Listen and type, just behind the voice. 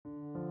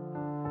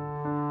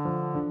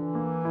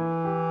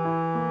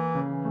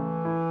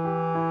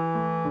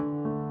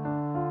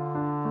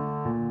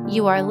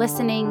You are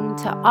listening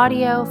to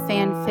Audio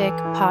Fanfic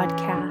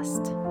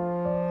Podcast.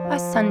 A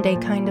Sunday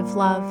Kind of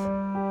Love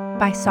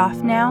by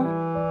Soft Now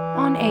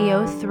on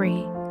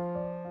AO3.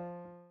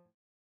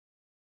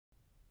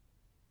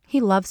 He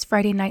loves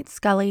Friday Night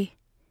Scully,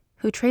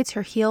 who trades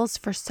her heels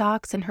for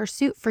socks and her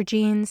suit for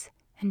jeans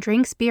and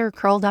drinks beer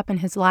curled up in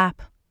his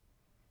lap.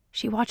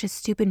 She watches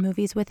stupid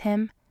movies with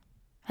him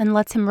and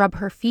lets him rub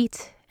her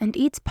feet and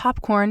eats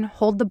popcorn,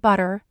 hold the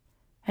butter,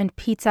 and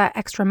pizza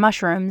extra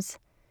mushrooms,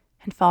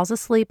 and falls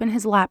asleep in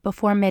his lap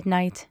before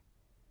midnight.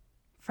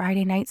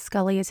 Friday Night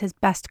Scully is his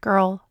best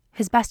girl,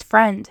 his best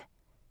friend,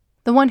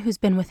 the one who's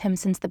been with him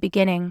since the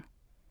beginning.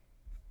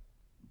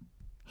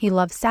 He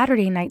loves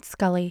Saturday Night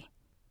Scully,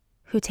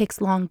 who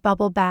takes long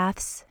bubble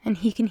baths, and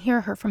he can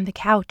hear her from the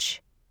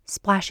couch,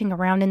 splashing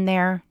around in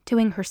there,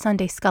 doing her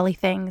Sunday Scully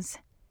things.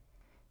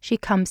 She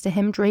comes to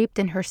him draped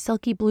in her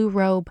silky blue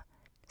robe,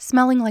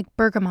 smelling like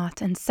bergamot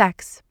and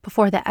sex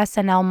before the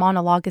SNL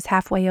monologue is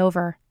halfway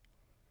over.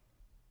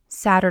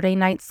 Saturday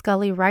Night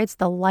Scully rides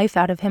the life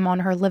out of him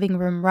on her living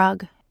room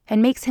rug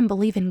and makes him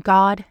believe in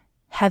God,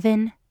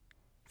 heaven,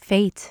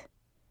 fate.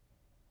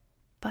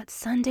 But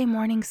Sunday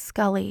Morning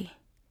Scully,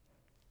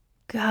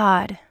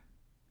 God,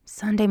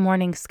 Sunday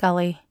Morning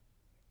Scully.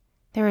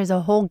 There is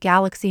a whole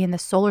galaxy in the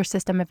solar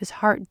system of his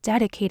heart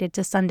dedicated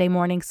to Sunday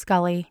Morning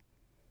Scully.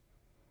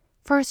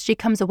 First, she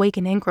comes awake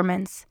in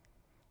increments,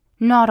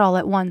 not all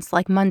at once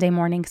like Monday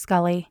Morning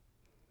Scully.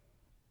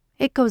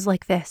 It goes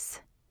like this: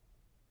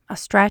 a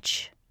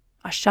stretch,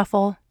 a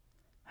shuffle,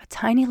 a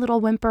tiny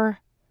little whimper,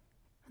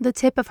 the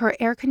tip of her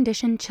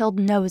air-conditioned chilled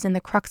nose in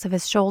the crux of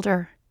his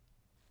shoulder.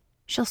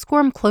 She'll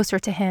squirm closer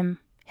to him,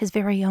 his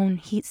very own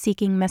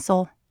heat-seeking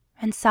missile,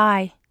 and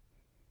sigh.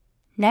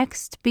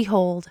 Next,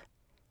 behold,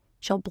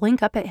 she'll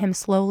blink up at him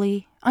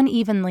slowly,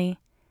 unevenly,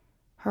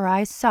 her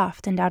eyes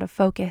soft and out of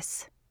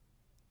focus.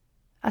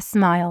 A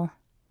smile.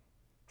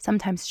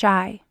 Sometimes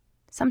shy,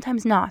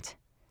 sometimes not.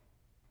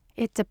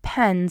 It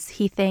depends,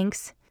 he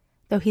thinks,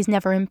 though he's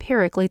never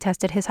empirically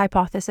tested his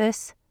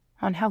hypothesis,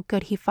 on how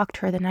good he fucked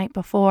her the night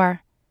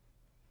before.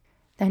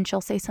 Then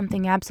she'll say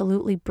something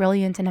absolutely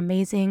brilliant and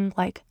amazing,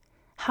 like,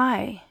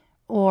 "Hi,"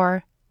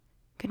 or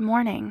 "Good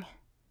morning."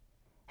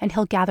 And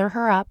he'll gather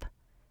her up,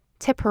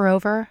 tip her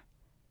over,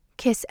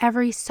 kiss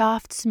every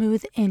soft,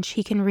 smooth inch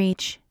he can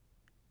reach,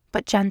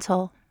 but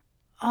gentle,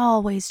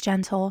 always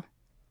gentle.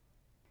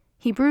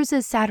 He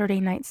bruises Saturday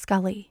Night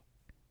Scully,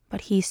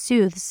 but he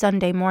soothes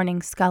Sunday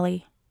Morning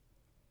Scully.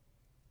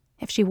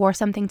 If she wore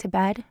something to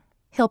bed,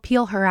 he'll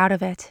peel her out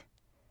of it,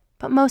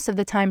 but most of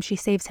the time she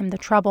saves him the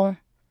trouble.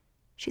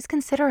 She's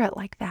considerate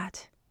like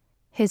that,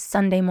 his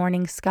Sunday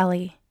Morning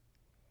Scully.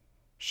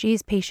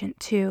 She's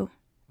patient too,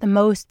 the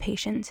most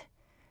patient,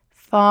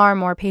 far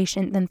more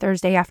patient than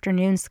Thursday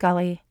afternoon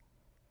Scully.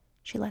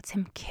 She lets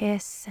him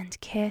kiss and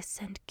kiss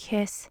and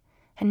kiss,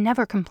 and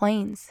never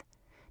complains,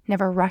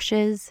 never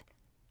rushes,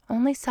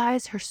 only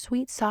sighs her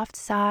sweet soft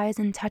sighs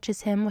and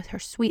touches him with her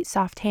sweet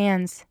soft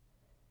hands.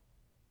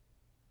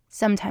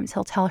 Sometimes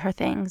he'll tell her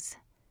things.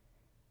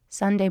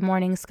 Sunday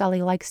Morning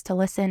Scully likes to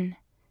listen.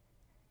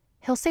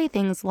 He'll say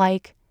things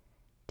like,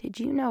 "Did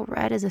you know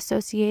red is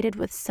associated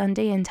with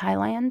Sunday in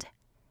Thailand?"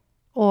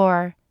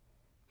 Or,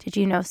 "Did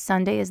you know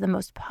Sunday is the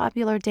most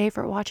popular day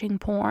for watching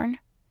porn?"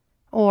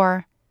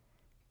 Or,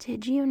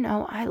 "Did you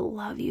know I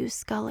love you,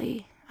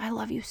 Scully? I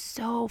love you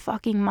so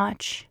fucking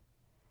much."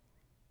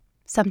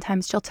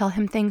 Sometimes she'll tell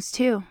him things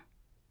too.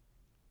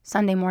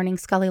 Sunday Morning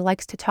Scully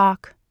likes to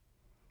talk.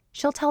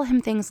 She'll tell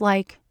him things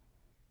like,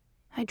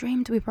 "I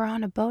dreamed we were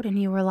on a boat and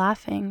you were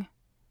laughing."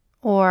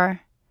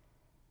 Or,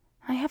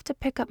 "I have to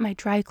pick up my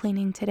dry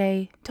cleaning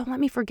today. Don't let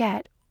me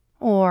forget."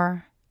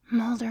 Or,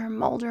 "Mulder,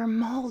 Mulder,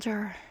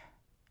 Mulder."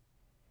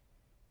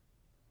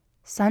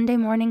 Sunday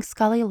Morning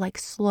Scully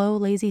likes slow,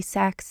 lazy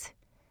sex,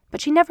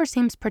 but she never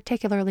seems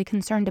particularly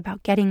concerned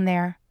about getting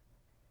there.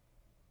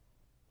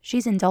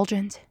 She's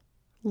indulgent,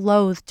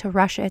 loath to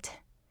rush it,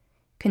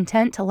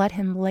 content to let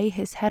him lay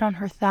his head on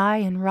her thigh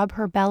and rub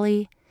her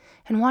belly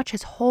and watch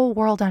his whole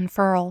world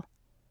unfurl.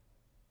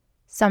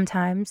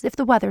 Sometimes, if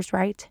the weather's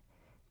right,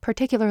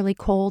 particularly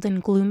cold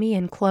and gloomy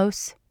and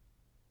close,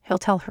 he'll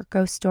tell her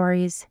ghost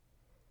stories.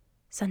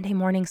 Sunday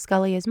Morning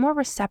Scully is more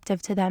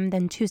receptive to them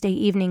than Tuesday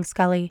Evening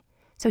Scully,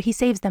 so he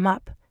saves them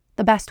up,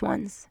 the best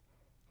ones,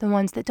 the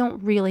ones that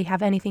don't really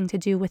have anything to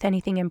do with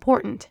anything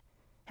important,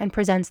 and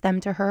presents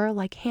them to her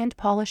like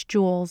hand-polished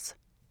jewels.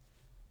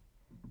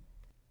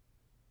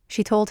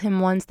 She told him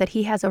once that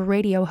he has a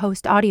radio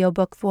host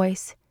audiobook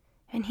voice,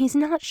 and he's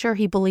not sure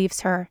he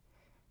believes her,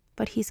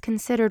 but he's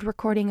considered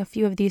recording a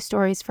few of these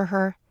stories for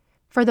her,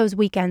 for those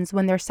weekends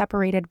when they're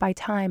separated by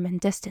time and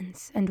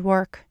distance and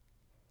work.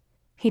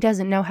 He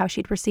doesn't know how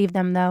she'd receive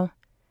them, though.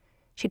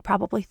 She'd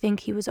probably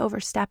think he was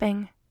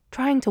overstepping,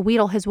 trying to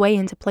wheedle his way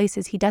into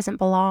places he doesn't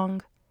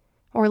belong,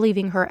 or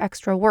leaving her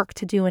extra work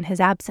to do in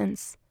his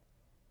absence.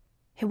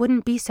 It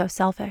wouldn't be so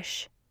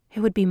selfish.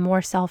 It would be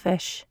more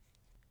selfish.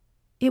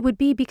 It would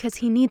be because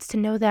he needs to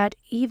know that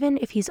even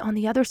if he's on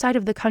the other side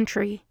of the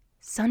country,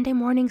 Sunday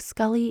morning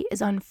Scully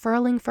is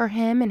unfurling for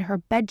him in her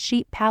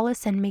bedsheet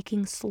palace and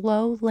making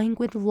slow,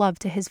 languid love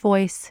to his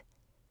voice.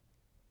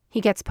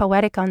 He gets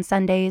poetic on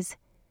Sundays,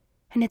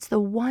 and it's the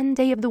one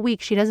day of the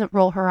week she doesn't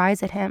roll her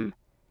eyes at him.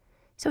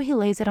 So he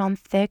lays it on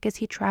thick as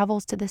he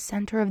travels to the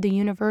center of the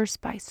universe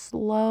by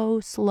slow,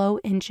 slow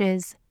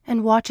inches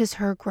and watches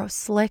her grow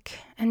slick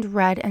and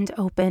red and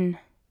open.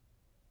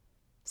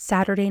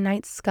 Saturday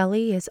night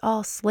Scully is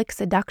all slick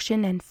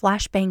seduction and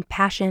flashbang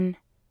passion,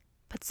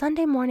 but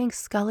Sunday morning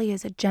Scully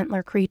is a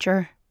gentler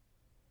creature.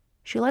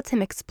 She lets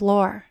him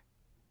explore,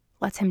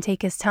 lets him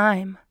take his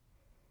time,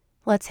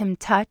 lets him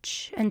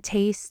touch and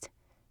taste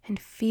and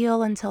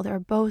feel until they're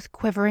both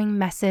quivering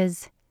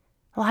messes,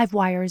 live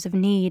wires of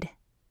need.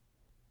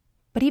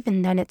 But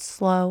even then it's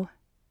slow.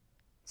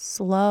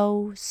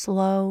 Slow,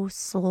 slow,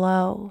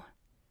 slow.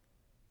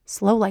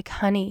 Slow like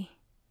honey,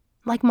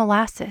 like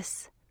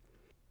molasses.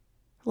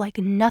 Like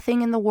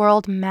nothing in the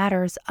world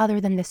matters other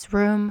than this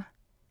room,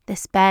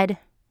 this bed,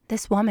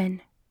 this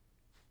woman.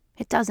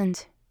 It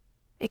doesn't.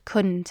 It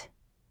couldn't.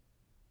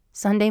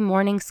 Sunday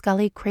morning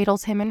Scully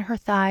cradles him in her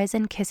thighs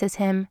and kisses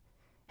him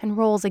and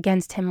rolls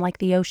against him like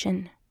the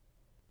ocean.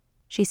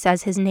 She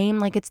says his name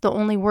like it's the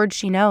only word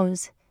she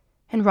knows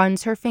and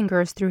runs her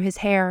fingers through his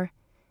hair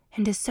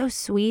and is so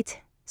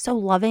sweet, so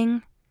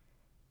loving,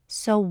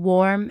 so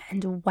warm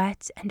and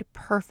wet and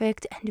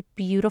perfect and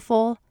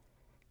beautiful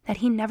that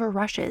he never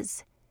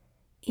rushes,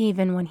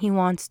 even when he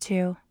wants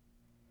to.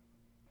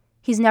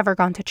 He's never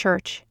gone to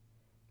church,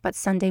 but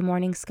Sunday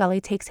morning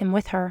Scully takes him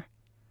with her,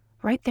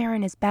 right there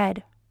in his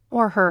bed,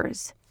 or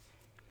hers.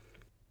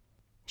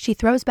 She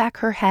throws back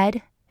her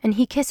head, and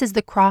he kisses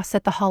the cross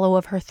at the hollow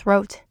of her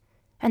throat,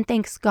 and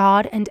thanks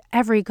God and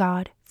every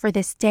God for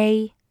this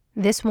day,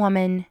 this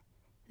woman,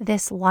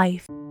 this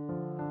life.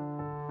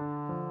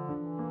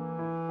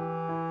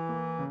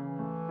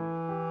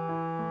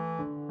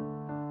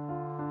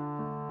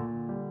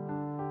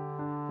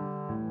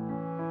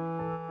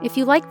 If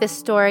you like this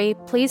story,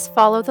 please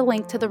follow the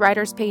link to the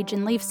writer's page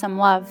and leave some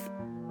love.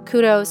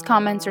 Kudos,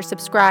 comments, or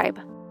subscribe.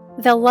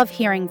 They'll love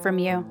hearing from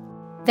you.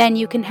 Then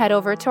you can head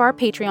over to our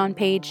Patreon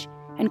page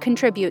and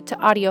contribute to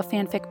Audio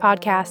Fanfic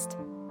Podcast.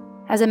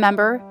 As a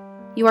member,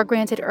 you are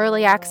granted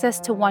early access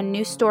to one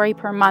new story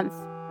per month.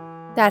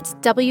 That's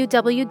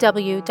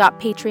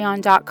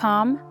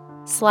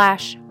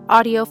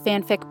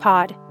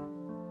www.patreon.com/audiofanficpod.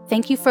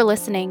 Thank you for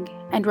listening,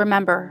 and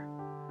remember,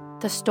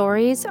 the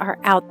stories are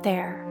out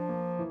there.